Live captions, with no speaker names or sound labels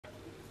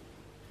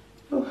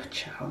Oh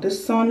child, the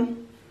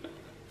sun.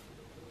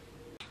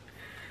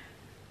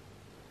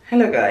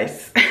 Hello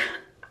guys.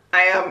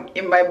 I am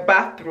in my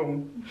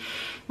bathroom,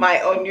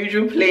 my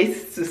unusual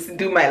place to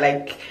do my,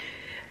 like,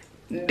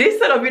 this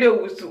sort of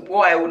video was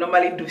what I would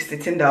normally do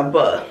sitting down,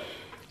 but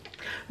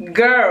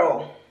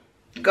girl,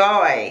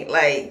 guy,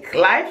 like,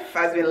 life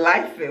has been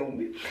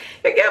lifing.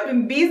 Like, I've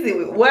been busy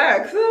with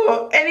work,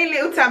 so any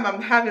little time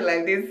I'm having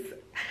like this,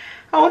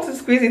 I want to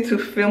squeeze it to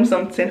film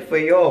something for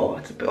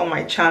y'all to put on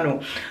my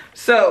channel.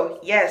 So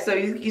yeah, so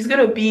it's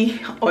gonna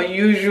be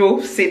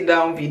unusual sit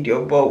down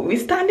video, but we're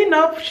standing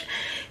up.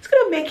 It's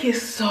gonna make it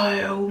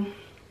so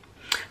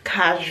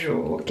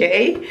casual,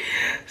 okay?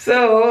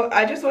 So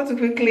I just want to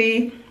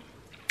quickly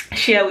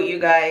share with you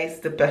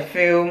guys the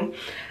perfume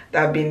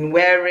that I've been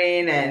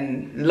wearing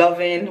and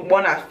loving.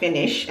 One I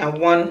finished and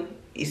one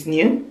is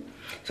new.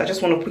 So I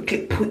just want to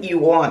quickly put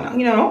you on.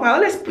 You know, I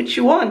always put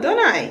you on, don't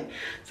I?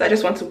 So I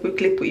just want to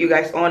quickly put you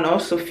guys on.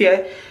 Also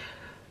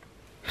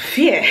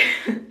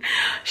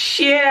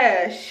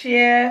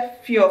share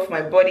few of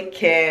my body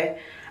care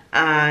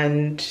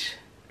and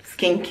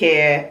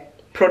skincare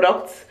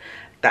products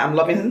that I'm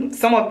loving.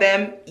 Some of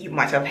them you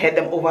might have heard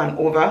them over and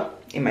over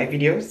in my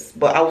videos,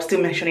 but I will still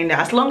mentioning that.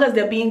 As long as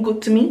they're being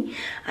good to me,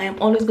 I am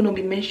always going to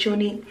be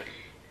mentioning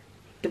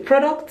the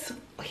products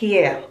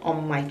here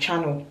on my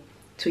channel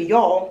to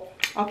y'all.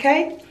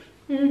 Okay.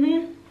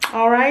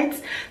 All right,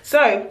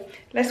 so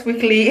let's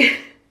quickly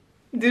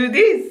do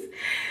this.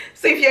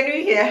 So if you're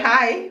new here,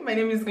 hi, my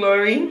name is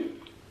Glory.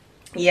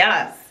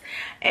 Yes,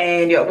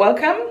 and you're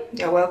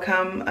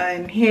welcome.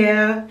 I'm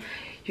here.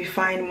 You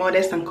find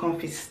modest and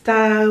comfy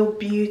style,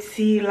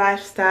 beauty,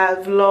 lifestyle,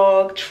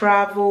 vlog,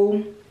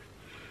 travel,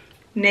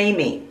 name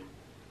it.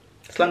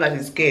 As long as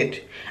it's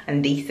good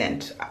and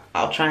decent,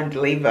 I'll try and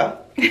deliver.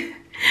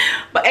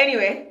 But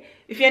anyway,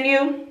 if you're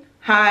new,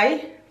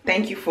 hi,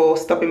 thank you for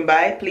stopping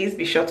by. Please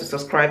be sure to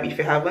subscribe if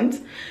you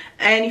haven't,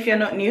 and if you're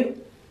not new,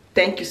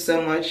 thank you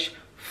so much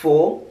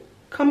for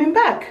coming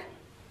back.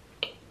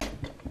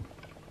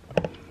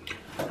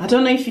 I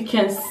don't know if you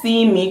can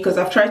see me because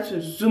I've tried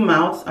to zoom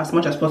out as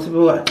much as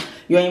possible.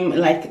 You're in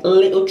like a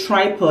little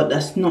tripod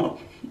that's not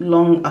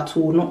long at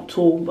all, not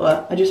tall,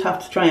 but I just have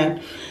to try and,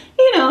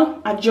 you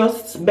know,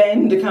 adjust,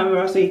 bend the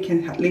camera so you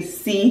can at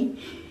least see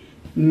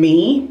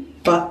me.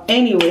 But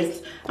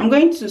anyways, I'm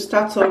going to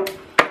start off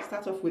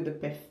with the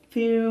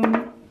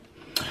perfume.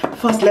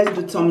 First, let's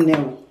do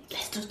thumbnail.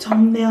 Let's do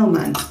thumbnail,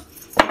 man.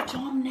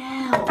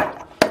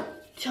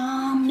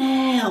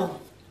 Thumbnail.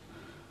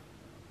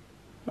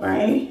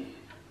 Right?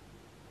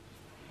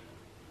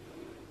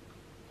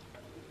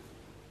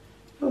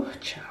 Oh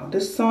child,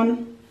 the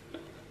sun.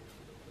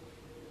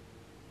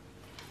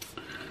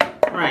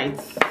 Right,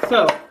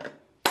 so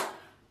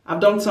I've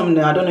done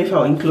thumbnail. I don't know if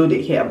I'll include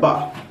it here,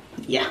 but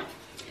yeah.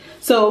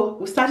 So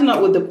we're starting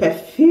out with the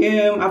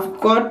perfume. I've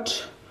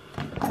got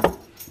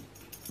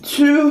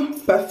two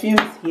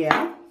perfumes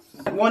here.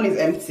 One is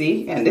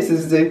empty, and this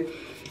is the,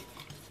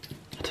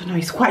 I don't know,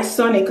 it's quite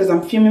sunny because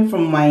I'm filming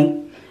from my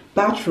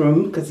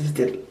bathroom because it's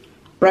the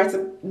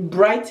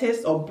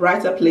brightest or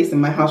brighter place in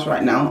my house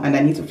right now, and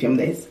I need to film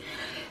this.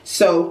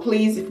 So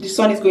please, if the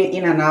sun is going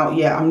in and out,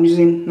 yeah, I'm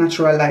using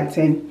natural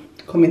lighting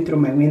coming through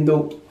my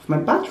window of my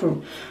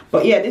bathroom.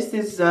 But yeah, this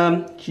is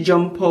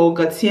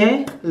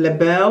Gaultier La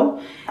Belle,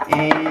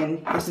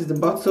 and this is the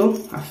bottle.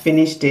 I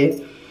finished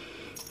it.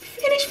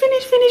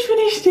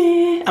 Finished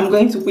it. I'm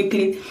going to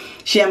quickly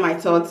share my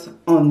thoughts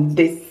on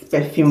this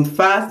perfume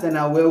first, then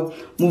I will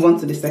move on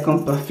to the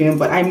second perfume.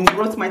 But I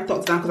wrote my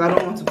thoughts down because I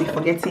don't want to be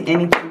forgetting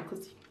anything,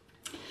 because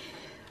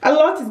a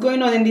lot is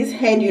going on in this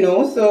head, you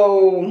know.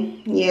 So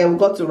yeah, we've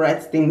got to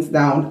write things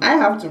down. I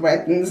have to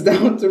write things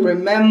down to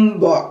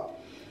remember.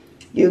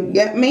 You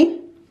get me?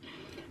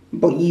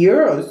 But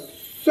yeah,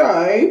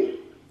 so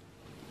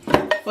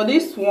for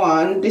this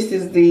one, this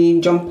is the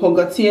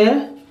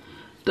Gaultier.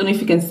 Don't know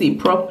if you can see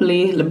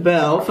properly, La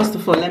Belle. First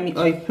of all, let me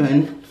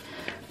open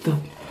the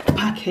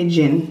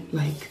packaging.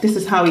 Like, this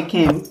is how it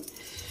came.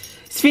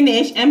 It's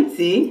finished,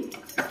 empty.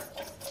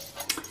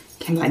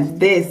 Came like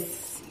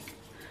this.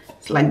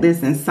 It's like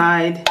this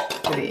inside.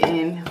 Put it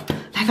in.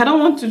 Like, I don't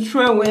want to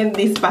throw away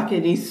this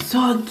packaging. It's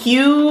so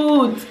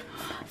cute.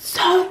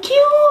 So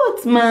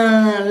cute,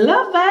 man.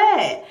 Love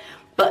it.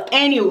 But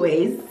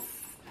anyways,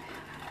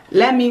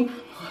 let me,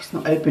 oh, it's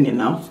not opening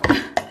now.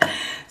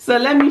 So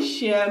let me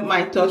share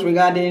my thoughts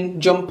regarding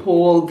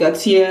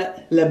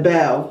Gaultier La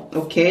Belle,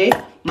 okay?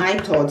 My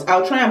thoughts.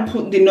 I'll try and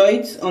put the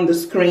notes on the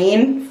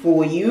screen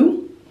for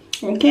you,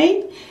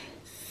 okay?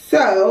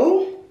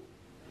 So,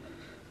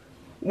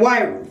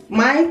 why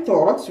my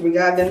thoughts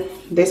regarding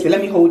this, let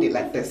me hold it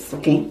like this,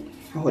 okay?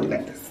 I'll hold it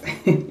like this.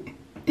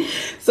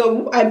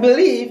 So, I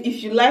believe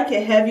if you like a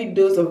heavy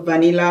dose of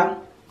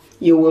vanilla,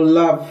 you will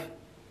love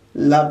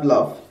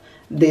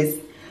this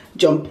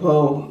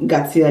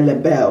Gaultier La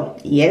Belle.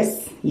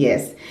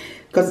 Yes,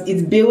 because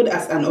it's billed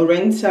as an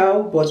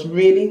oriental, but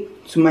really,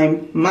 to my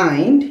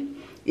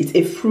mind, it's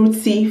a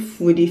fruity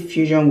foodie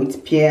fusion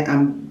with pear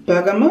and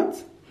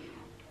bergamot.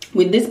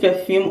 With this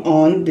perfume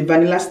on, the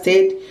vanilla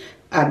stayed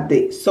at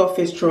the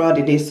surface throughout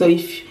the day. So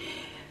if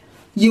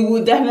you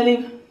would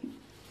definitely,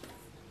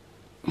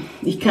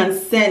 you can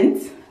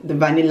scent the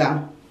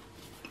vanilla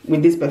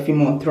with this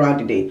perfume on throughout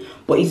the day.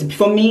 But it's,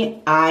 for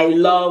me, I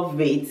love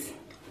it.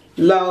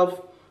 Love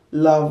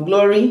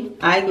Glory,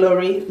 I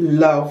Glory,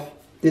 love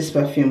this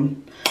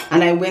perfume.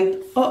 And I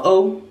went,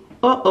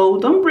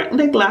 don't break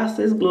the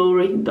glasses,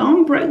 Glory,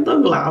 don't break the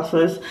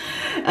glasses.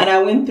 And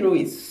I went through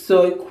it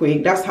so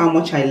quick. That's how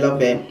much I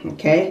love it.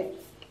 Okay,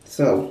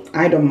 so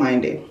I don't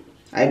mind it.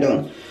 I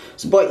don't.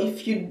 So, but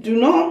if you do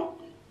not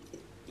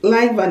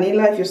like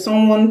vanilla, if you're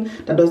someone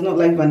that does not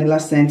like vanilla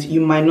scent, you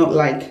might not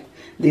like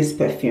this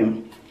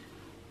perfume.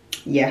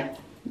 Yeah,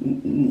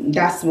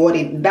 that's what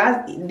it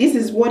does. This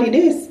is what it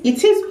is.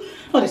 It is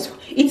what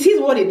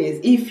it is.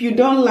 If you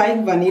don't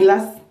like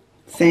vanilla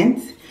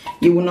scent,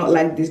 you will not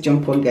like this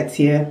Jean Paul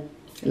Gaultier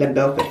La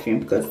Belle perfume,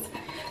 because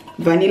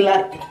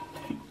vanilla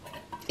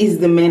is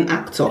the main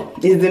actor,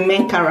 is the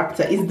main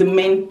character, is the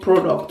main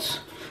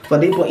product for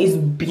this, but it's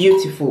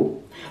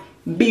beautiful.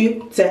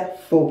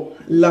 Beautiful.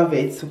 Love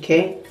it.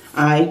 Okay,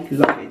 I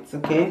love it.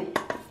 Okay,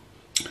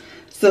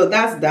 so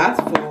that's that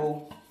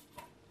for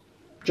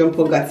Jean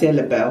Paul Gaultier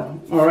La Belle.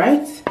 All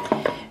right,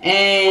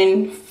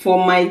 and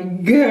for my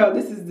girl,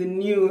 this is the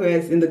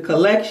newest in the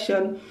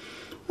collection.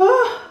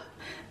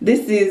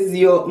 This is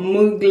your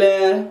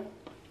Mugler.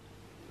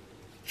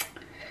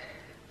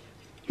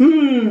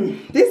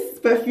 This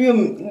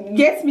perfume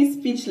gets me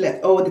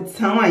speechless all the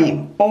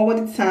time. All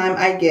the time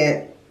I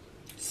get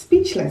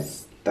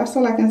speechless. That's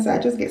all I can say. I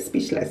just get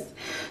speechless.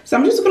 So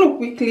I'm just gonna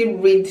quickly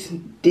read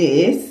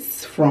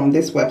this from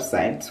this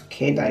website,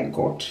 okay, that I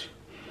got,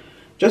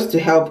 just to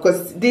help,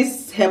 because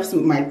this helps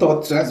with my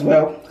thoughts as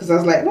well. Because I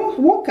was like, oh,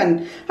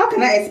 how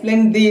can I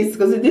explain this?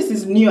 Because this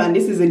is new, and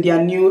this is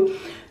their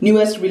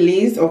newest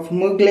release of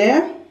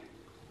Mugler.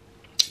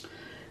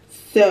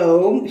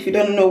 So if you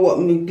don't know what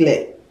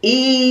Mugler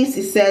is,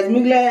 it says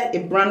Mugler, a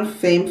brand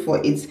famed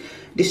for its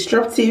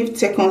disruptive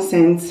take-on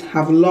scents,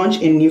 have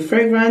launched a new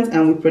fragrance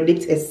and we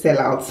predict a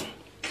sellout.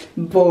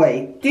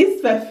 Boy,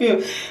 this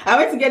perfume, I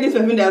went to get this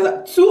perfume. There was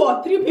like 2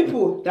 or 3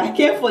 people that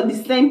came for the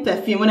same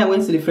perfume. When I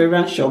went to the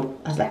fragrance shop,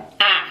 I was like,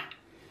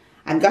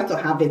 I got to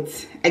have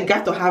it. I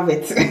got to have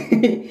it.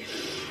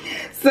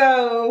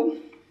 So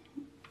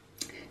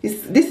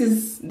this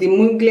is the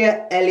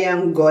Mugler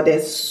Alien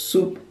Goddess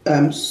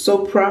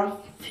Supra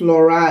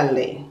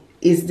Florale.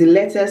 Is the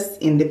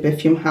latest in the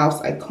perfume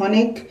house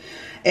iconic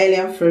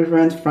alien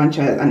fragrance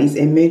franchise, and is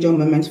a major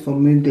moment for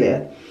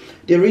Mugler.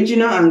 The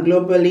original and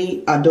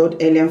globally adored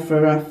alien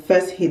fragrance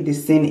first hit the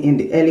scene in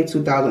the early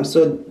 2000s.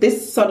 So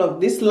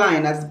this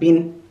line has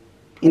been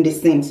in the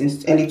scene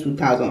since early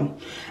 2000,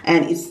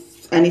 and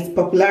its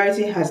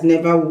popularity has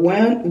never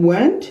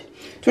waned.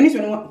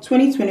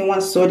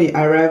 2021 saw the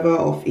arrival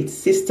of its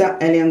sister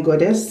Alien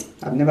Goddess.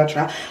 I've never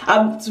tried.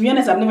 To be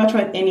honest, I've never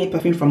tried any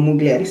perfume from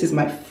Mugler. This is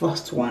my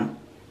first one.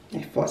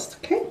 My first,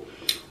 okay?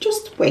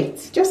 Just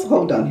wait. Just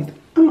hold on.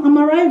 I'm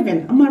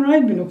arriving,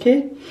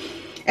 okay?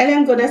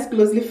 Alien Goddess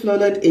closely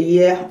followed a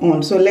year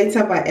on, so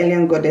later by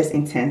Alien Goddess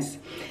Intense.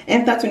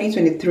 Enter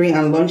 2023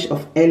 and launch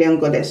of Alien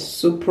Goddess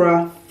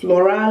Supra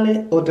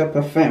Florale Eau de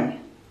Parfum.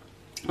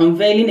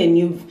 Unveiling a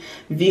new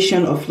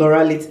vision of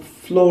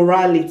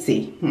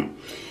florality.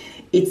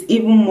 It's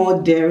even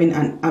more daring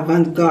and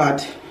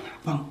avant-garde.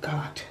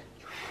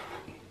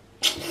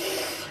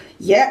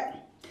 Yeah.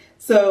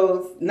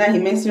 So now he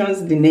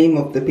mentions the name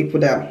of the people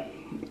that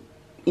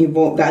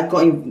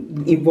got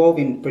involved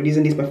in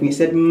producing this perfume. He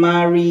said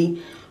Mary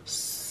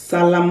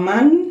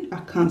Salaman.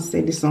 I can't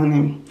say this on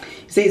him.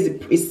 He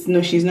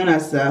says she's known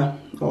as I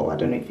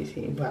don't know if it's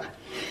here, but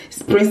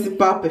it's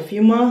principal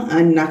perfumer,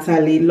 and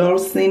Natalie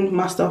Lawson,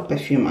 master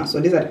perfumer. So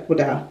these are the people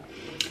that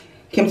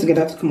came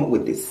together to come up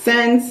with this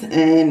scent.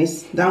 And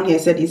it's down here,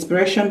 it said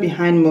inspiration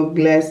behind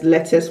Mugler's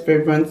latest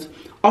fragrance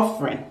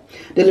offering,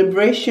 the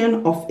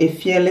liberation of a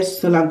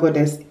fearless solar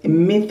goddess, a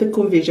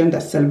mythical vision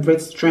that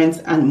celebrates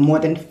strength and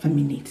modern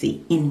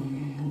femininity in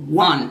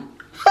one.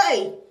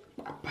 Hey,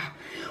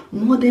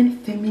 modern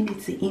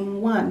femininity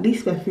in one.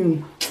 This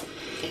perfume,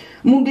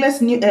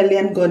 Mugler's new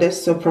alien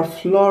goddess Supra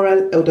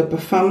Florale Eau de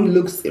Parfum,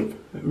 looks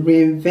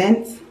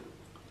reinvent,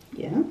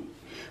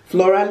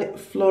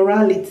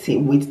 florality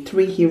with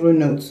 3 hero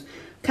notes: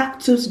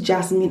 cactus,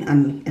 jasmine,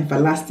 and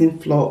everlasting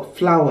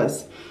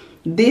flowers.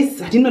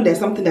 This, I didn't know there's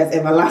something that's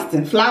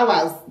everlasting.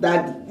 Flowers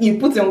that you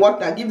put in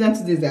water, give them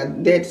to this, they're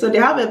dead. So they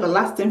have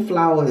everlasting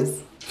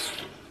flowers.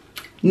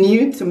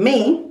 New to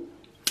me,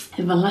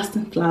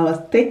 everlasting flowers.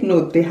 Take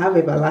note, they have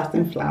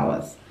everlasting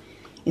flowers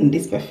in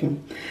this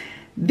perfume.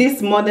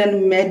 This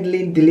modern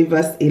medley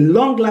delivers a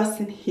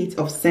long-lasting hit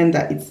of scent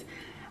that is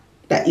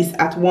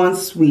at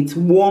once sweet,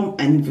 warm,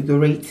 and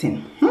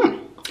invigorating.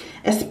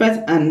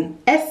 Expect an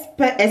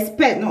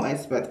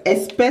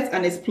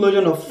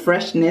explosion of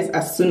freshness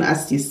as soon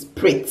as you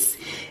spritz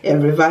a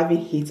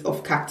reviving hit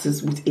of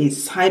cactus with a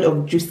side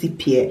of juicy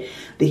pear.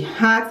 The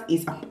heart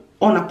is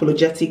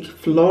unapologetic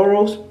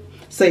floral.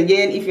 So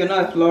again, if you're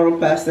not a floral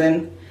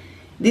person,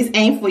 this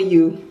ain't for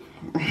you.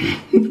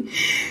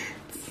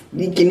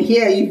 You can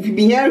hear, if you've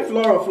been hearing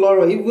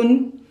floral,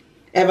 even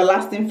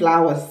everlasting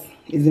flowers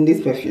is in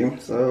this perfume.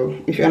 So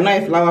if you're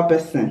not a flower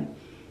person,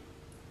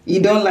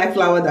 you don't like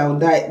flower that will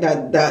die,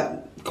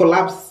 that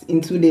collapse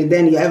in 2 days,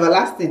 then your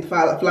everlasting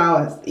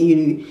flowers,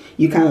 you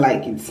can't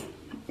like it.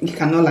 You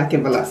cannot like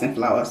everlasting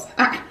flowers.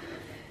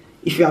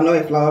 If you are not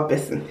a flower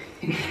person.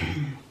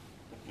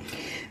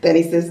 Then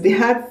it says the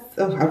heart.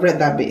 Oh, I've read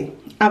that bit.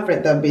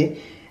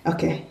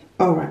 Okay,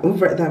 all right,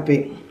 we've read that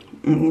bit.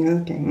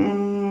 Okay.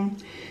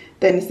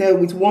 Then it said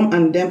with warm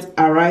and depth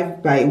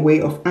arrived by way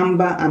of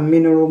amber and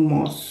mineral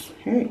moss.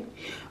 Hey,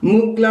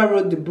 Mugler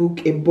wrote the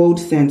book A Bold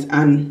Scent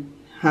and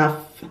are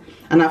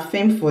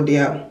famed for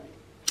their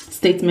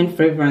statement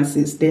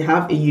fragrances. They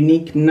have a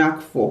unique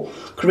knack for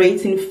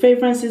creating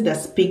fragrances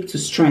that speak to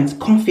strength,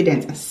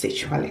 confidence, and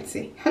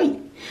sexuality. Hey,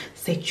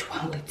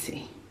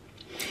 sexuality.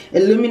 A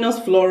luminous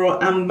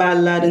floral amber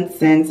laden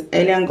scent,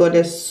 Alien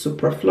Goddess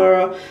Supra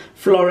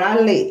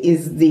Florale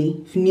is the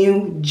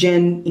new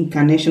gen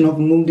incarnation of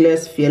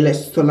Mugler's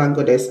fearless solar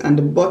goddess, and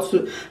the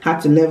bottle had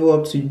to level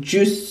up to the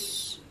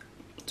juice.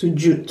 The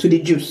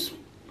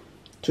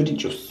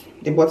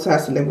bottle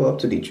has to level up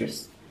to the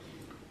juice.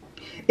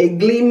 A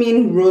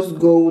gleaming rose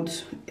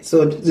gold.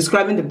 So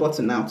describing the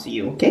bottle now to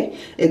you, okay?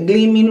 A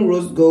gleaming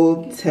rose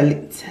gold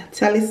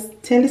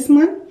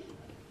talisman.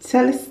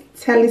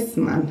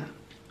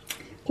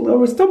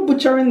 Glory, stop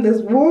butchering this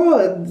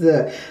word.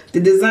 The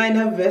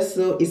designer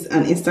vessel is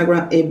an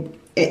Instagram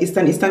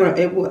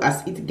able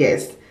as it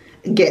gets.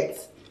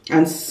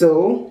 And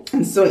so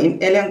in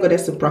Alien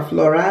Goddess Supra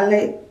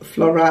Florale,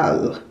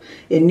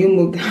 a new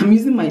Mugler. I'm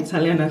using my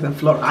Italian as a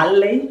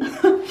Florale.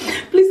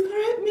 Please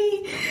correct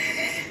me.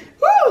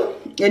 Woo!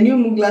 A new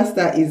Mugler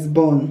star is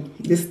born.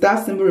 The star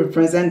symbol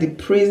represents the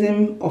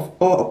prism of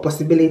all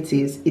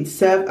possibilities. It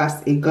serves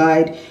as a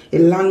guide, a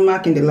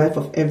landmark in the life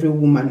of every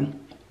woman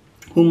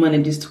who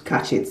manages to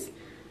catch it.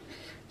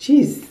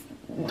 Jeez,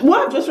 what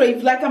I've just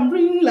read, like I'm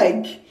reading,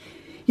 like,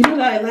 you know,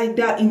 like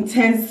that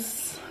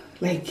intense,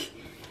 like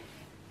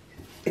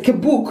a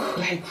book,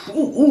 like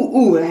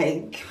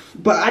like.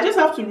 But I just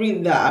have to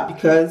read that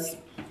because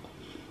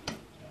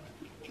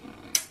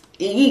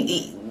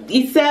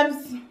it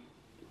serves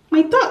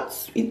my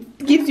thoughts. It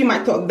gives you my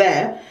thought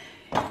there.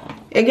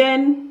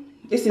 Again,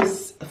 this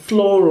is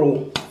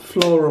floral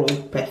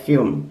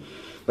perfume.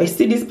 But you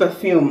see this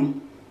perfume.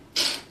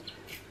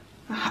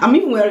 I'm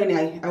even wearing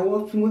it. I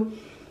walk with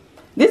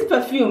this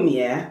perfume.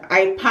 Yeah,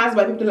 I pass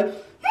by people like,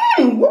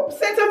 what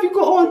scent have you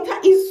got on?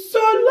 That is so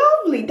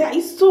lovely. That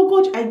is so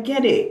good. I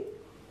get it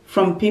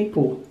from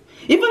people.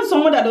 Even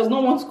someone that does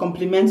not want to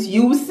compliment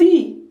you, will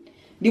see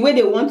the way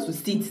they want to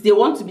sit. They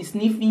want to be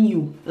sniffing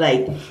you.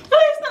 Like, oh,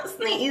 it's not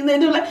sniffing.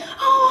 They're like,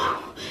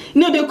 oh,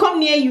 you know, they'll come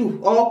near you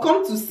or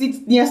come to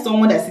sit near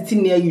someone that's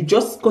sitting near you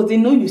just because they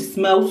know you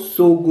smell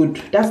so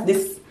good. That's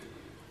this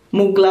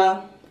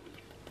Mugler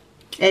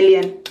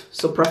Alien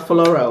Supra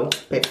Florale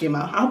perfume.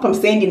 I hope I'm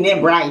saying the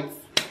name right.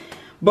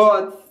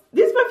 But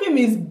this perfume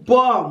is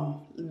bomb.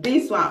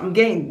 This one,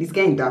 it's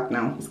getting dark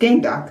now. It's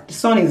getting dark. The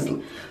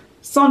sun,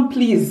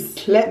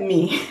 please let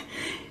me.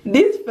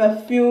 This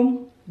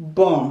perfume,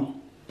 bomb.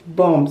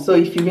 So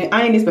if you've been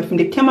eyeing this perfume,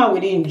 they came out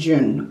with it in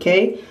June,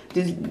 okay?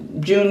 This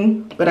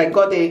June, but I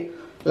got it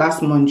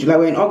last month, July.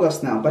 We're in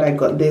August now, but I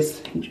got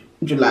this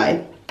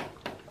July.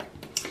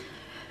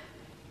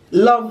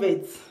 Love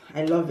it.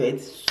 I love it.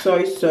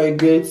 So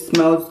good.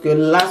 Smells good.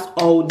 Lasts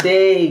all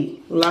day.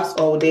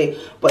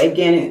 But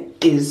again,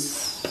 it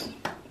is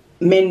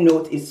main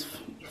note is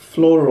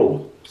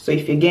floral. So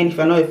if you're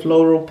not a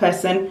floral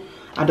person,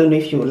 I don't know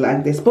if you would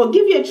like this, but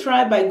give it a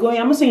try by going.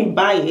 I'm not saying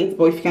buy it,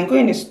 but if you can go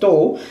in a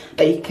store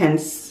that you can,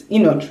 you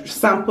know,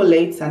 sample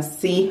it and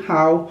see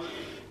how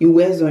it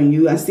wears on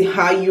you and see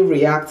how you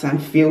react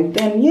and feel,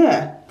 then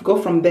yeah, go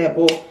from there.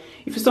 But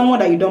if you're someone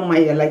that you don't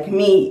mind, like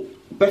me,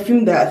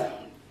 perfume that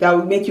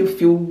will make you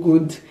feel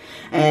good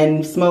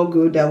and smell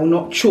good, that will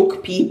not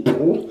choke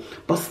people,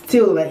 but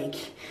still, like,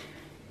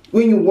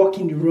 when you walk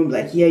in the room,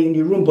 like, yeah, in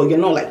the room, but you're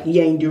not like,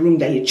 yeah, in the room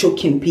that you're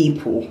choking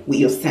people with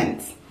your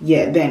scent,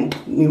 yeah, then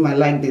you might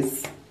like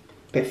this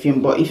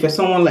perfume. But if you're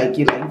someone like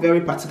you, like,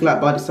 very particular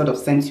about the sort of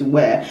scent you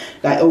wear,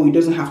 like, oh, it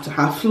doesn't have to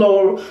have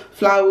flowers,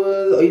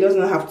 or it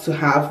doesn't have to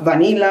have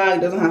vanilla,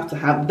 it doesn't have to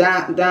have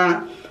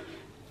that,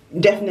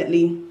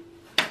 definitely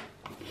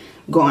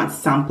go and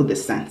sample the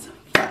scent.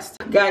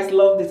 Guys,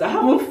 love this. I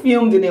haven't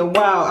filmed in a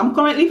while. I'm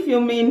currently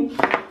filming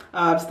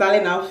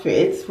styling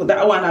outfits. For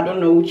that one, I don't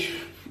know which.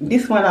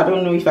 This one, I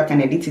don't know if I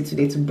can edit it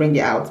today to bring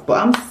it out.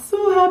 But I'm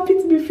so happy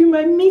to be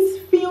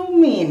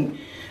filming.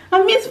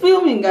 I miss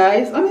filming,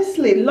 guys.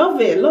 Honestly, love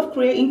it. Love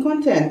creating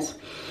content.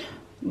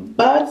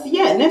 But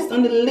yeah, next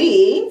on the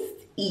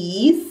list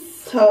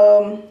is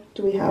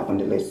do we have on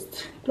the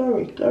list?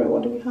 Glory,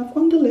 what do we have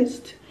on the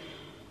list?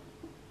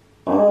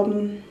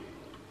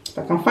 If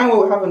I can find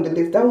what we have on the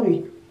list, that would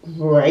be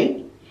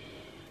great.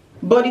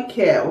 Body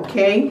care,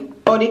 okay?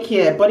 Body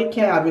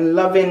care I've been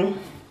loving.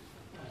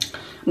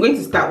 I'm going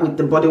to start with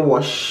the body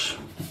wash.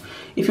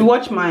 If you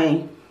watch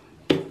my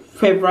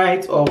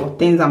favorite or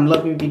things I'm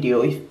loving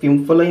video. If you've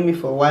been following me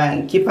for a while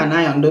and keep an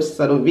eye on those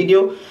sort of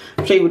video,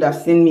 I'm sure you would have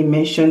seen me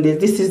mention this.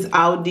 This is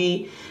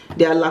Aldi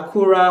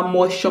Lacura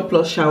Moisture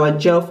Plus Shower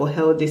Gel for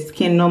healthy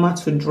skin, normal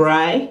to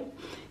dry.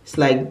 It's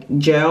like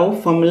gel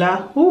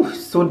formula. Oh,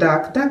 so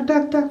dark.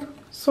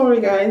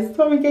 Sorry guys,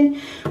 sorry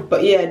again.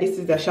 But yeah, this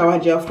is the shower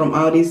gel from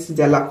Aldi. This is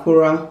the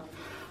Lacura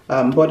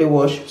body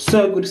wash.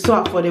 So good,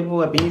 so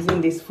affordable. I've been using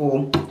this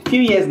for a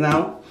few years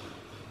now.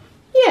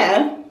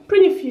 Yeah,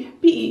 pretty few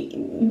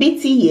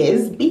BT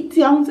years.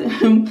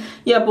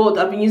 Yeah, but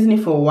I've been using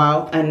it for a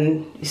while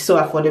and it's so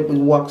affordable.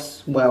 It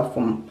works well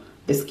from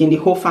the skin. The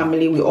whole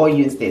family, we all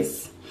use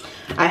this.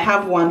 I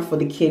have one for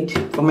the kid,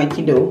 for my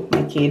kiddo,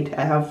 my kid.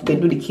 They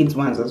do the kids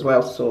ones as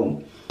well.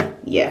 So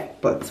yeah,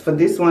 but for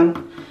this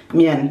one,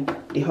 me and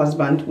the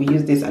husband, we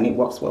use this and it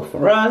works well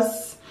for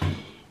us.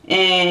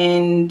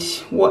 And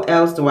what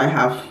else do I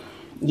have?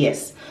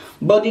 Yes,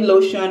 body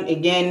lotion.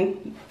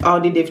 Again,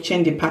 Aldi, they've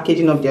changed the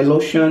packaging of their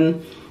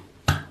lotion.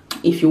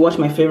 If you watch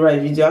my favorite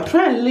video, I'll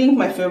try and link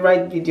my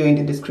favorite video in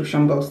the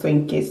description box, so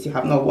in case you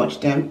have not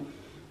watched them,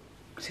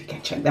 so you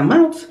can check them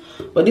out.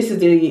 But this is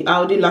the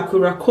Aldi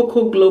Lacura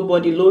Cocoa Glow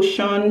Body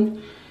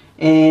Lotion,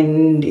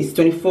 and it's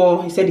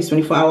 24. He said it's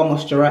 24-hour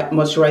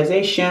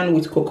moisturization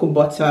with cocoa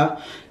butter.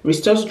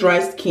 Restores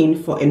dry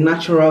skin for a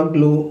natural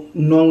glow,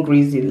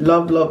 non-greasy.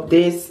 Love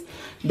this.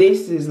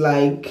 This is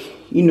like,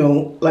 you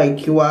know,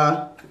 like you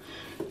are,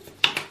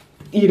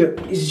 you know,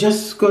 it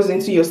just goes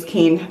into your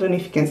skin. I don't know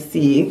if you can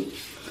see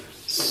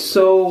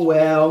so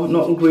well,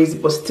 not greasy,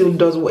 but still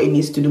does what it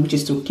needs to do, which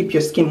is to keep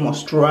your skin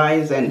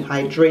moisturized and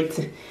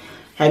hydrate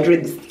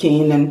the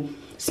skin, and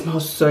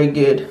smells so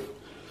good.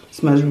 It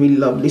smells really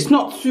lovely. It's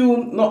not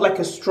like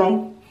a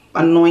strong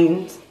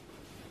annoying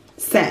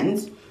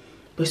scent,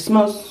 but it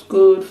smells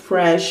good,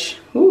 fresh.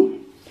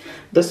 Ooh.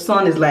 The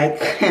sun is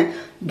like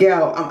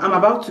girl, I'm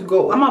about to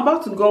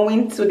go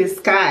into the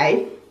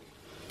sky.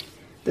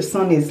 The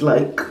sun is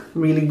like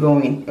really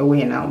going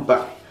away now,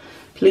 but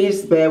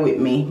please bear with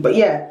me. But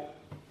yeah,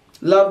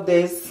 love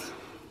this.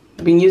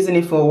 Been using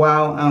it for a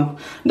while.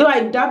 Though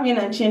I dab in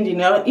and change, you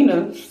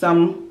know,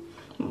 some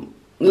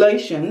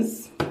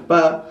lotions,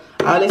 but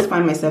I always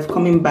find myself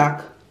coming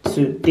back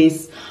to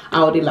this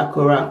Aldi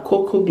Lacura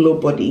Cocoa Glow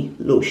Body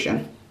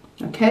Lotion.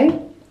 Okay,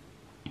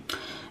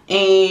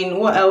 and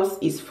what else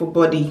is for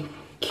body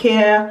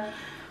care?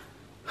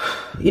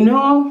 You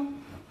know,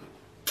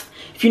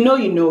 if you know,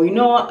 you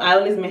know. I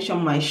always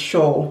mention my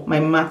Shaw, my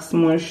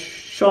maximum.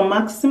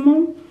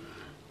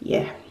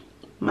 Yeah,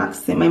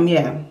 maximum.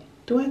 Yeah,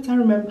 I can't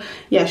remember.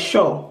 Yeah,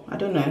 Shaw. I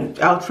don't know.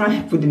 I'll try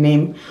and put the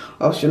name.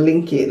 I should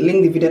link it.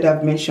 Link the video that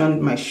I've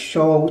mentioned, my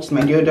Shaw, which is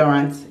my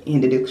deodorant,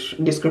 in the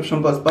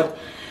description box. But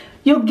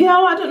your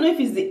girl, I don't know if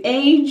it's the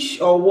age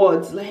or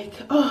what. Like,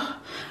 oh,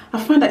 I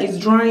find that it's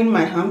drying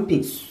my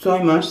armpits so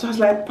much. So I was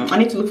like, I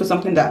need to look for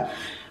something that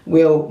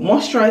will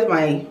moisturize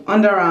my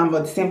underarm,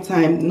 but at the same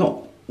time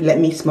not let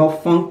me smell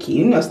funky,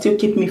 you know, still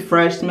keep me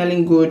fresh,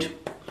 smelling good.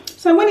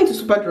 So I went into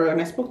Superdrug and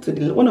I spoke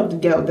to one of the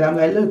girls there. I'm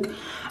like, look,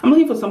 I'm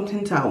looking for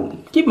something to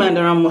keep my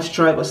underarm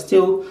moisturized, but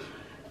still,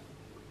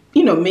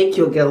 you know, make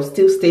your girl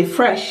still stay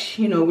fresh.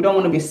 You know, we don't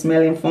want to be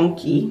smelling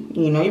funky,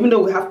 you know, even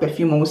though we have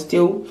perfume, we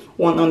still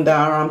want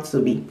underarm to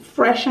be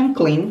fresh and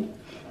clean.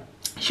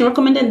 She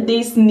recommended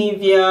this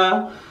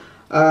Nivea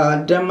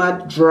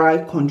Derma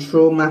Dry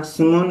Control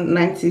Maximum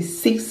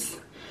 96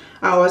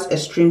 hours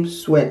extreme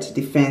sweat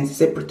defense. It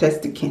said protects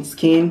the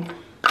skin.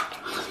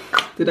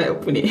 Did I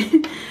open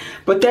it?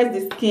 Protects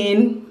the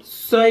skin.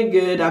 So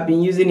good. I've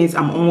been using it.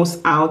 I'm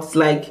almost out. It's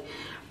like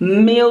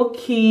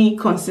milky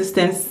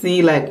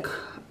consistency, like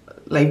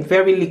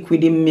very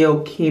liquidy,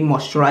 milky,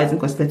 moisturizing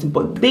consistency.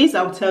 But this,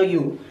 I'll tell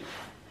you,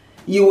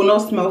 you will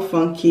not smell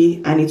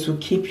funky, and it will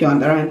keep your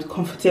underarm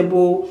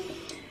comfortable,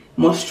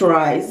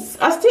 moisturize.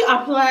 I still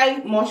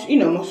apply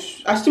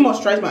I still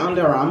moisturize my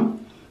underarm,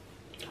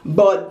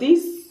 but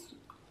this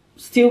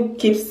still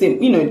keeps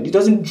it, you know, it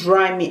doesn't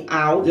dry me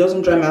out. It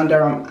doesn't dry my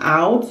underarm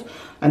out.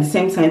 At the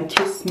same time,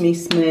 keeps me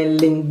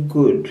smelling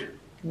good.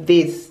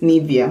 This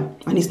Nivea,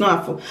 and it's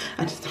not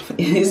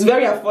it's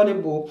very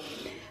affordable.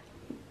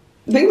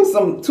 I think it was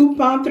some £2,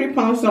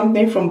 £3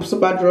 something from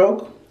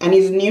Superdrug, and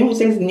it's new. It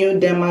says new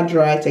Derma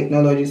Dry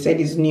technology. It said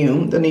it's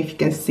new. Don't know if you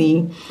can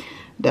see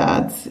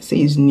that. It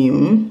says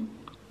new,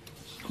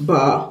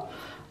 but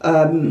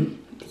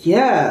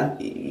yeah.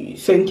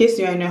 So in case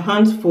you're in your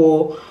hands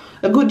for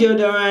a good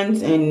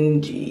deodorant,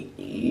 and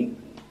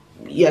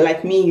you're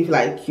like me,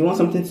 you want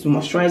something to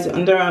moisturize your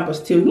underarm but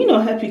still, you know,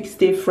 help you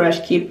stay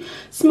fresh,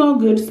 smell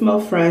good, smell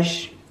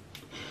fresh,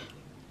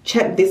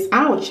 check this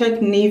out. Check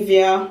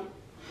Nivea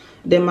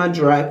Derma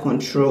Dry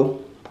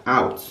Control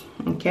out.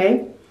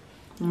 Okay,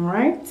 all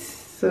right,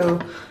 so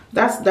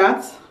that's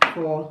that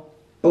for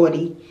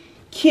body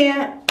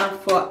care. And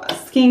for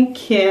skin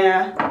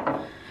care,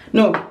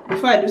 no,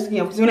 before I do skin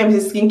care, because when I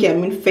say skincare, I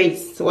mean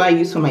face. So what I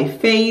use for my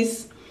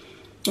face,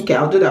 okay,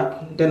 I'll do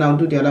that, then I'll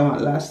do the other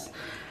one last.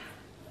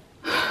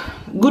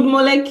 Good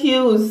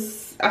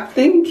Molecules. I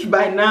think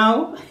by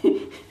now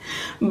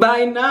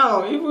By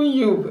now, even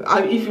you,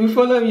 if you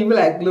follow me, be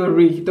like,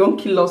 Glory, don't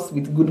kill us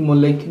with good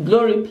molecule.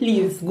 Glory,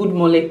 please, good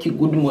molecule,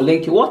 good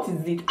molecule. What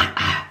is it?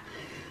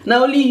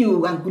 Now only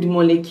you and good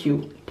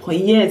molecule. But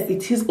yes,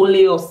 it is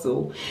only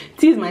also.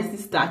 It is my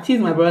sister, it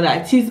is my brother,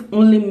 it is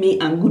only me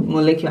and good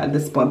molecule at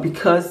this point.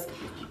 Because,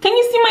 can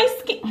you see my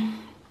skin?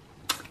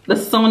 The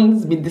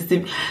sun's been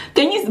deceived.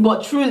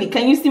 But truly,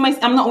 can you see my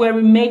skin? I'm not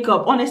wearing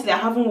makeup. Honestly, I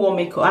haven't worn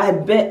makeup. I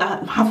bet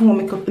I haven't worn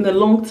makeup in a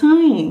long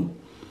time.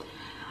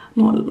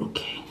 Not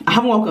okay. I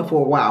haven't worn makeup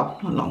for a while,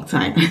 not a long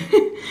time.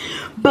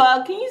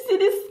 But can you see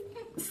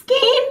this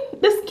skin?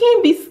 The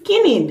skin be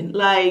skinning.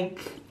 Like,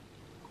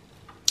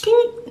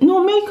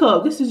 no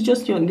makeup. This is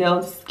just your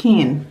girl's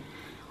skin.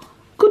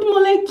 Good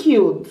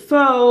molecule.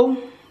 So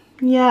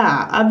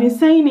yeah, I've been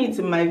saying it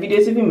in my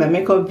videos, even my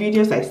makeup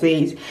videos. I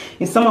say it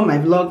in some of my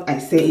vlogs. I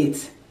say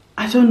it.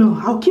 I don't know.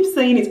 I'll keep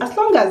saying it as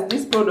long as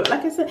this product,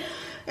 like I said,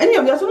 any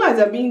of them, as long as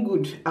they're being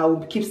good, I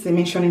will keep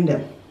mentioning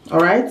them. All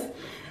right.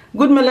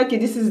 Good molecule.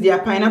 This is their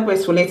pineapple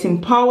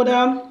exfoliating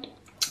powder,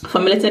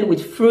 formulated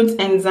with fruit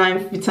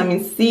enzyme,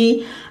 vitamin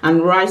C,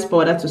 and rice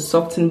powder to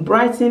soften,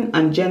 brighten,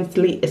 and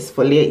gently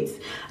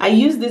exfoliate. I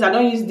use this. I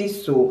don't use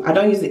this, so I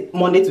don't use it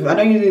Monday to. I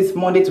don't use this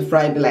Monday to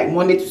Friday, like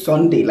Monday to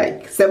Sunday,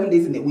 like 7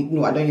 days in a week.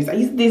 No, I don't use. I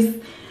use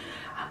this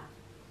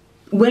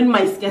when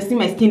my skin, see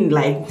my skin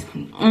like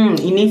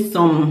it needs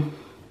some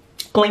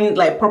clean,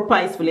 like proper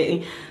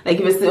exfoliating.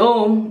 Like if I say,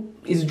 oh,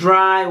 it's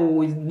dry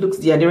or it looks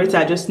dehydrated,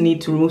 I just need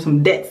to remove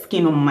some dead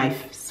skin on my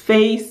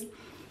face.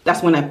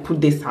 That's when I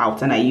put this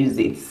out and I use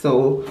it.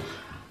 So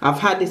I've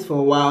had this for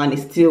a while and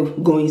it's still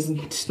going.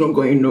 It's not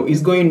going. No,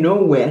 it's going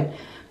nowhere.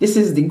 This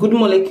is the Good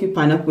Molecule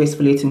Pineapple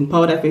Exfoliating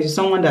Powder. If it's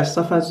someone that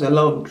suffers a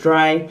lot of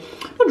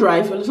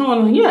for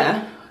someone,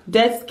 yeah,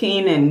 dead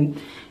skin,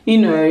 and you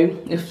know,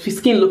 if your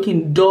skin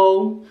looking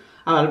dull,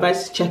 I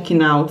advise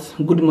checking out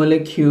Good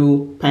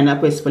Molecule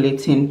Pineapple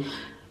Exfoliating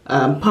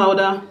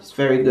powder. It's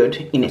very good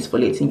in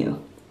exfoliating your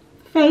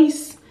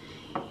face.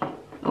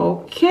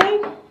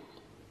 Okay.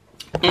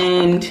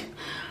 And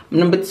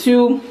number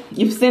 2,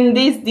 you've seen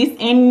this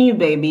ain't new,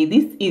 baby.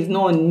 This is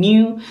not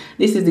new.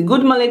 This is the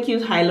Good Molecule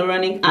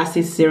Hyaluronic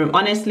Acid Serum.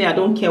 Honestly, I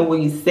don't care what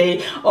you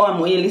say. Oh,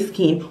 I'm oily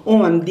skin.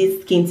 Oh, I'm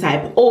this skin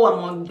type. Oh, I'm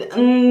on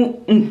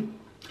the,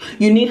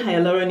 You need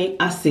hyaluronic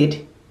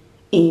acid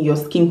in your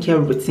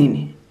skincare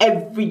routine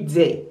every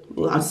day.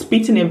 I'm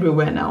spitting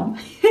everywhere now.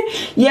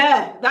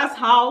 Yeah, that's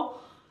how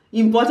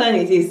important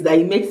it is that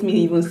it makes me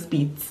even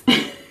spit.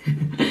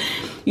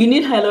 You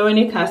need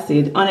hyaluronic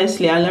acid.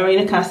 Honestly,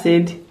 hyaluronic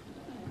acid,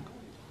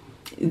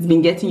 it's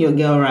been getting your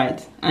girl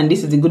right. And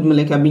this is the Good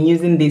Molecule. I've been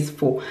using this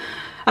for,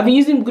 I've been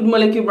using Good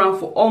Molecule brand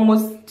for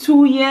almost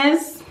 2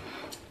 years.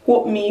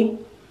 Quote me.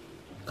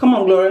 Come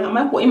on, Gloria. Am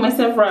I quoting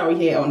myself right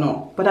here or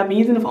no? But I've been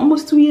using it for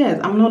almost 2 years.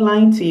 I'm not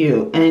lying to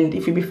you. And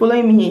if you be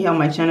following me here on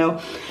my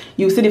channel,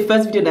 you'll see the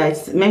first video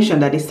that I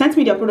mentioned that they sent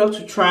me their product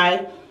to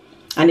try.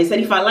 And they said,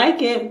 if I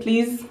like it,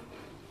 please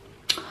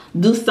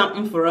do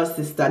something for us,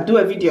 sister. Do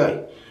a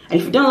video. And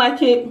if you don't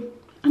like it,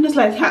 I'm just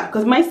like,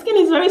 because my skin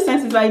is very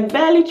sensitive. I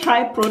barely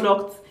try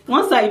products.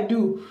 Once I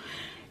do,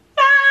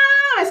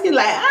 my skin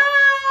like,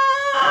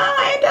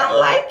 I don't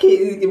like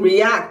it. It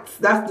reacts.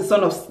 That's the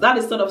sort of, that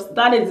is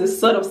the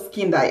sort of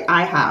skin that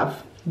I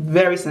have.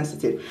 Very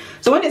sensitive.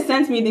 So when they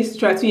sent me this to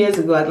try 2 years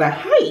ago, I was like,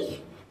 hi.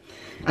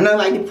 And I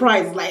was like, the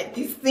price, like,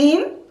 this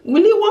thing,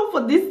 will it work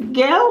for this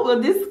girl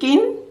with this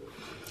skin?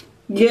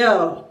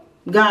 Girl,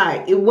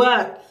 guy, it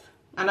works.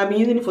 And I've been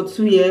using it for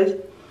 2 years.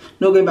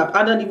 No going back. I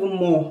ordered even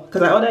more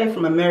because I ordered it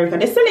from America.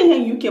 They sell it here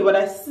in UK, but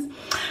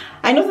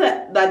I know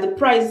that the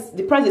price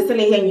they sell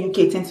it here in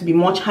UK tends to be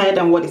much higher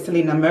than what they sell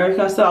in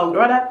America. So I would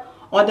rather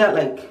order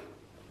like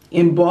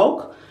in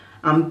bulk,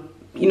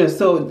 you know,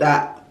 so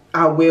that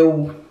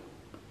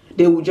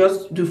they will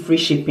just do free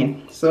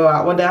shipping. So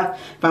I order,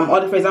 if I'm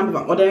ordering, for example,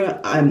 if I'm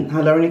ordering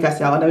hyaluronic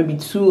acid, I order maybe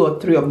 2 or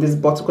 3 of this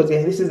bottle because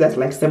this is that's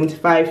like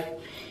 75.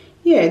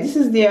 Yeah, this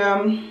is the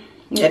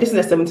this is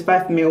the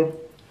 75 ml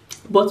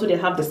bottle. They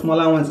have the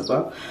smaller ones as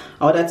well.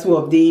 I order 2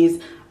 of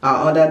these.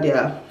 I order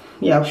their,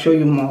 yeah, I'll show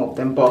you more of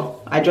them, but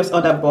I just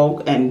order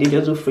bulk and they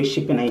just do free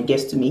shipping and it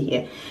gets to me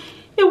here.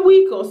 A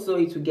week or so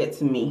it will get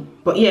to me.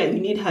 But yeah, you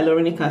need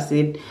hyaluronic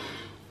acid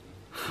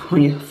for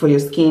your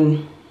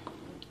skin,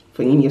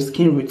 in your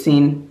skin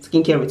routine,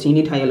 skincare routine.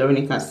 You need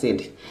hyaluronic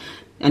acid,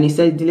 and it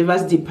says it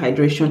delivers deep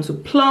hydration to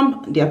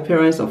plump the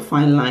appearance of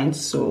fine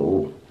lines.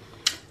 So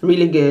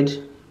really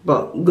good.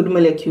 But Good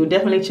Molecule,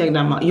 definitely check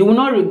them out. You will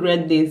not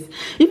regret this.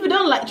 If you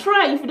don't like,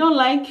 try. If you don't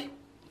like,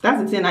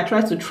 that's the thing. I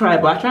try to try,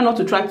 but I try not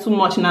to try too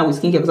much now with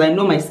skincare because I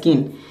know my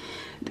skin.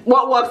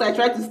 What works, I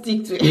try to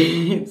stick to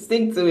it.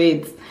 Stick to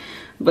it.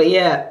 But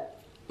yeah,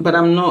 but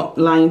I'm not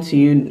lying to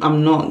you.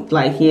 I'm not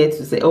like here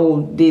to say,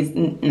 oh, this,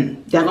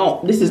 they're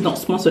not. This is not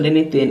sponsored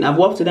anything. I've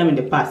worked with them in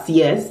the past,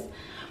 yes,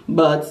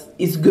 but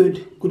it's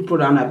good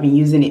product, and I've been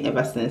using it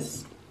ever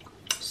since.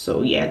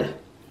 So yeah, the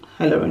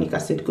hyaluronic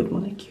acid, Good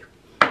Molecule.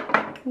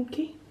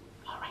 Okay,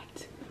 all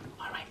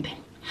right then.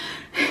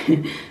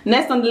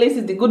 Next on the list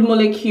is the Good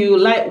Molecule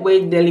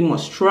Lightweight Daily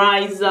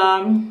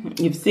Moisturizer.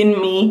 You've seen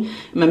me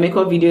in my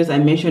makeup videos. I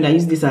mentioned I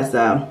use this as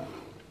a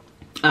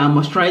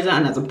moisturizer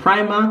and as a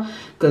primer,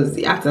 because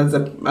it acts as a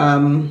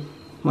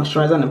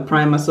moisturizer and a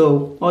primer,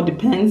 so all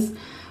depends.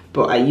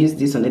 But I use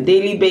this on a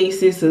daily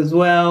basis as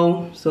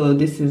well. So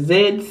this is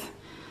it.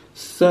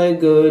 So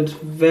good,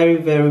 very,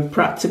 very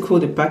practical,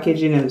 the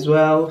packaging as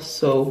well.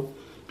 So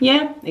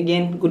yeah,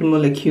 again, Good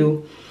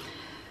Molecule.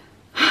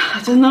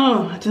 I don't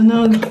know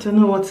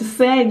what to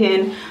say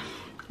again.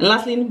 And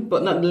lastly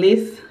but not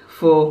least,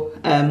 for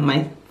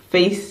my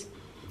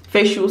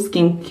facial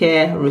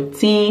skincare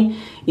routine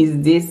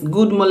is this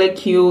Good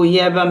Molecule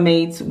Yerba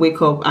Mate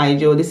Wake Up Eye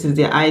Gel. This is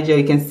the eye gel.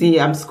 You can see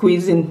I'm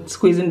squeezing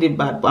the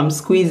bag, but I'm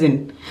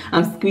squeezing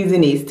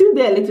it. It's still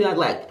there a little. I'm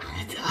like, I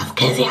need to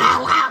squeeze it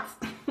all out.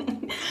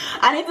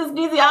 I need to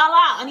squeeze it all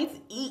out. I need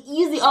to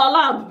use it all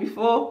out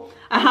before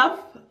I have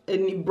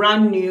a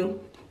brand new.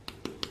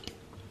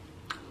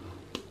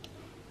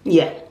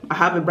 Yeah, I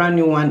have a brand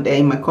new one there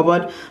in my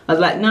cupboard. I was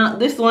like, nah,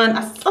 this one,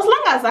 as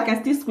long as I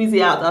can still squeeze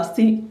it out, I'll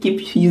still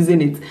keep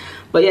using it.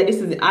 But yeah, this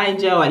is the eye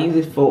gel. I use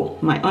it for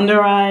my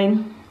under eye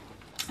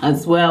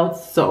as well.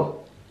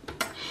 So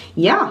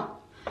yeah,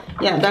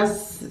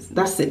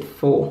 that's it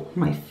for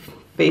my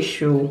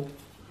facial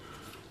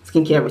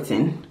skincare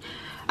routine.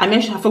 I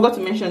forgot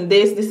to mention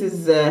this. This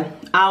is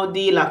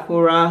Aldi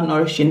Lacura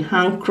Nourishing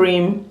Hand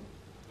Cream.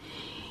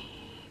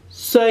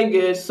 So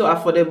good, so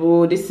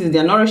affordable. This is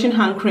the nourishing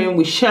hand cream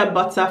with shea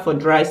butter for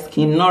dry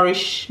skin.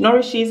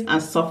 Nourishes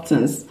and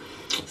softens.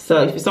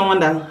 So if you're someone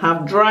that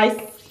have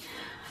dry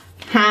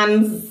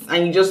hands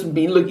and you've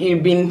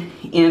been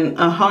in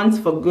a hunt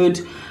for good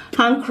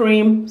hand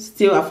cream,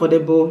 still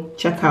affordable,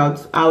 check out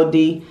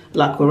Aldi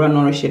Lacura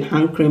Nourishing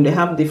Hand Cream. They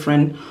have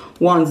different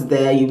ones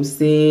there. You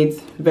see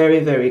it, very,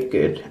 very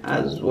good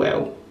as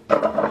well.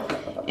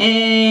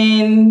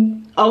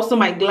 And also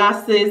my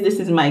glasses. This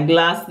is my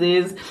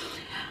glasses.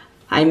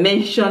 I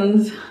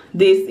mentioned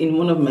this in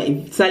one of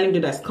my styling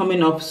video that's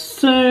coming up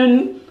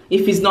soon.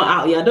 If it's not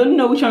out yet, I don't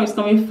know which one is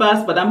coming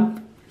first, but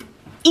I'm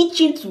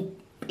itching to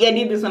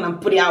edit this one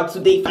and put it out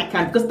today if I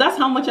can, because that's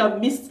how much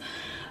I've missed.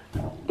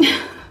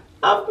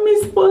 I've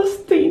missed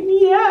posting.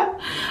 Yeah,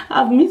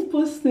 I've missed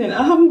posting.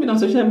 I haven't been on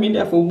social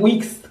media for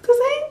weeks because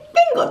I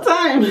ain't got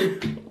time.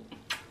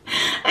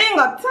 I ain't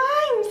got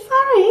time.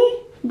 Sorry,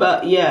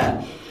 but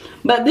yeah.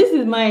 But this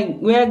is my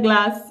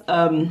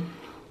WearGlas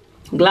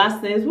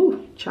glasses.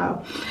 Ooh,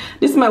 child.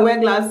 This is my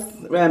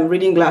WearGlas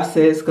reading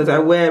glasses, because I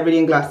wear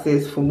reading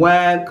glasses for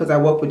work, because I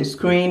work with the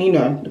screen, you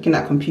know, looking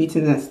at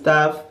computers and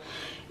stuff.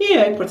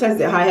 Yeah, it protects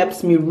the eye,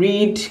 helps me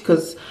read,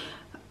 because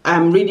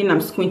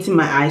I'm squinting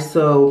my eyes.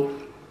 So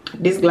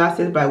these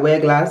glasses by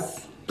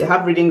WearGlas, they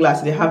have reading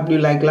glasses, they have blue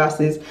light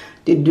glasses,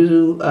 they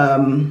do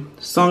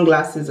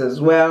sunglasses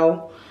as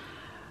well.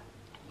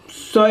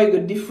 So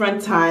good,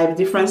 different types,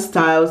 different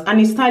styles,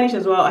 and it's stylish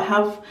as well. I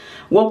have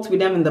worked with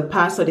them in the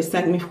past, so they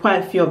sent me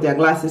quite a few of their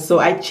glasses. So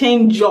I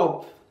change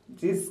up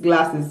these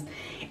glasses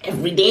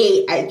every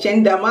day. I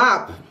change them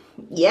up.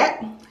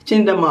 Yeah,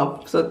 change them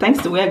up. So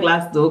thanks to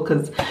WearGlas though,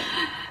 because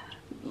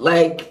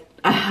like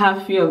I have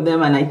a few of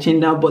them and I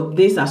change them up, but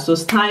these are so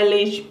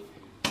stylish.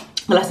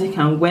 Plus you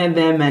can wear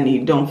them and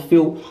you don't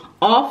feel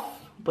off.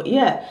 But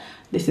yeah,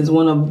 this is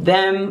one of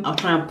them. I'll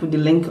try and put the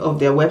link of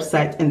their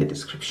website in the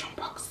description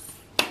box.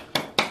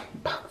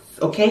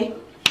 Okay,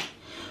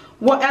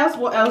 what else?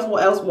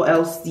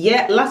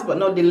 Yeah, last but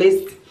not the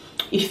least,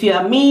 if you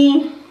are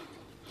me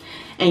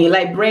and you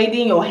like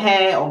braiding your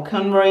hair or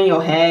cornrowing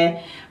your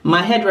hair,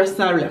 my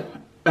hairdresser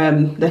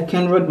that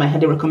cornrowed my hair,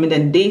 they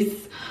recommended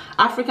this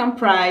African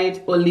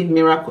Pride Olive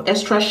Miracle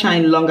Extra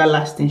Shine Longer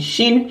Lasting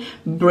Sheen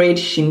Braid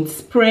Sheen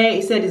Spray.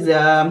 He said it's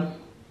a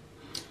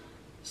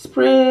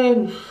spray,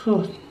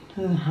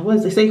 what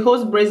does it say?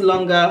 Holds braids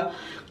longer,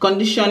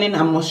 conditioning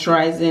and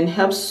moisturizing,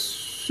 helps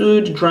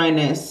soothe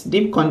dryness,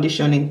 deep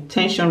conditioning,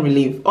 tension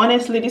relief.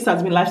 Honestly, this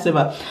has been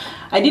lifesaver.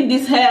 I did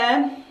this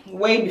hair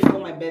way before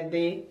my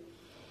birthday.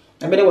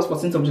 My birthday was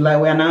 14th of July.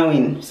 We are now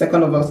in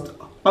 2nd of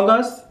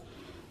August.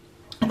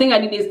 I think I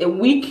did this a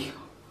week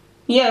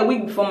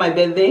before my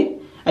birthday.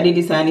 I did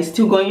this hair and it's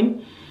still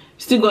going.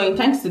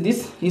 Thanks to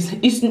this.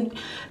 It's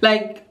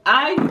like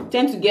I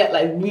tend to get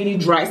like really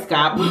dry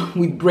scalp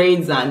with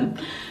braids and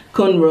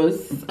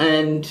cornrows,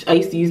 and I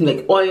used to use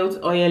like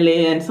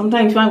oily, and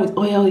sometimes fine with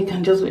oil you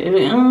can just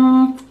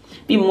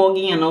be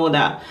muggy and all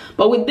that.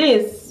 But with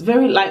this,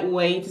 very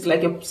lightweight. It's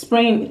like a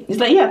spraying. It's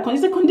like, yeah,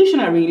 it's a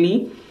conditioner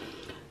really.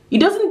 It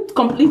doesn't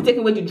completely take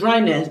away the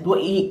dryness, but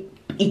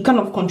it kind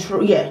of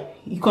control. Yeah,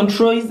 it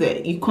controls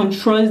it. It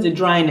controls the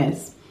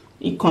dryness.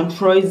 It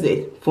controls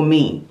it for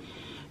me.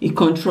 It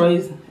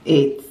controls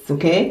it.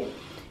 Okay.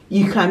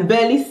 You can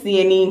barely see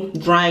any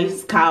dry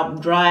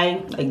scalp,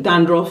 like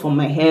dandruff on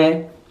my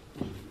hair,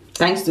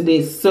 thanks to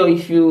this. So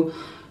if you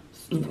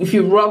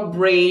rock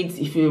braids,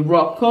 if you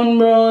rock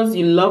cornrows,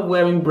 you love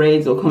wearing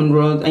braids or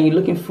cornrows, and you're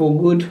looking for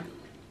good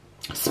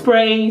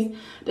sprays,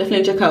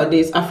 definitely check out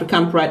this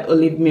African Pride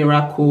Olive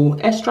Miracle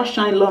Extra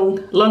Shine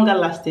Longer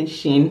Lasting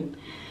Sheen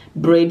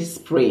Braid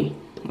Spray.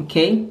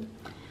 okay?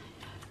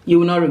 You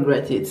will not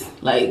regret it.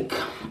 Like,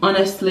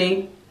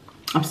 honestly,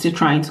 I'm still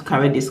trying to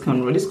carry this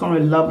conroller. This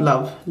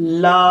conroller,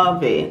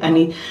 love it. And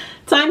it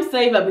time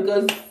saver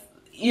because,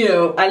 you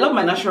know, I love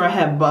my natural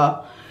hair,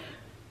 but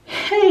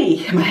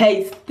hey, my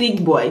hair is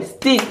thick, boy,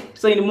 thick.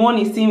 So in the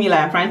morning, you see me like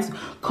I'm trying to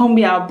comb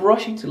it out,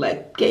 brush it to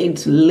like get it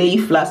to lay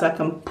flat so I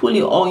can pull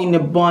it all in the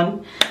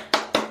bun.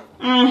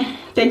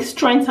 Takes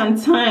strength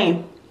and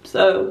time.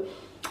 So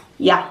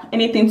yeah,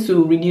 anything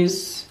to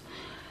reduce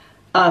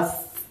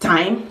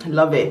time,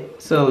 love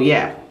it. So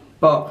yeah,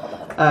 but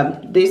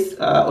this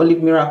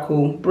Olive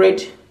Miracle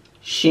Braid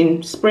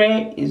Sheen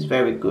spray is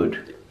very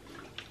good.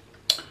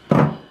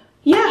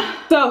 Yeah,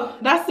 so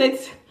that's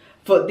it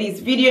for this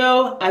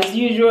video. As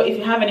usual, if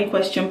you have any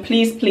question,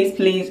 please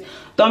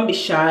don't be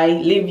shy.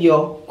 Leave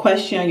your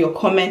question, your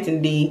comment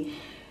in the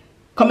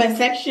comment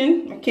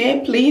section.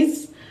 Okay,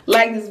 please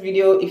like this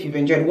video if you've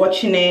enjoyed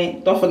watching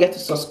it. Don't forget to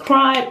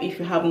subscribe if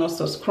you have not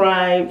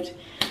subscribed.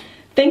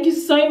 Thank you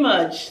so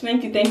much.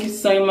 Thank you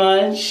so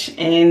much.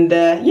 And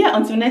yeah,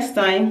 until next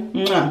time,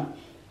 bye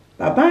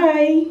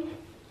bye.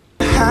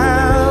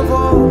 Have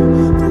all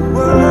the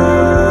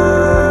world.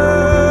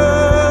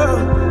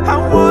 I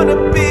wanna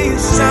be a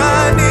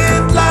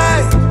shining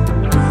light,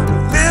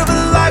 live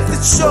a life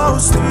that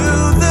shows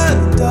through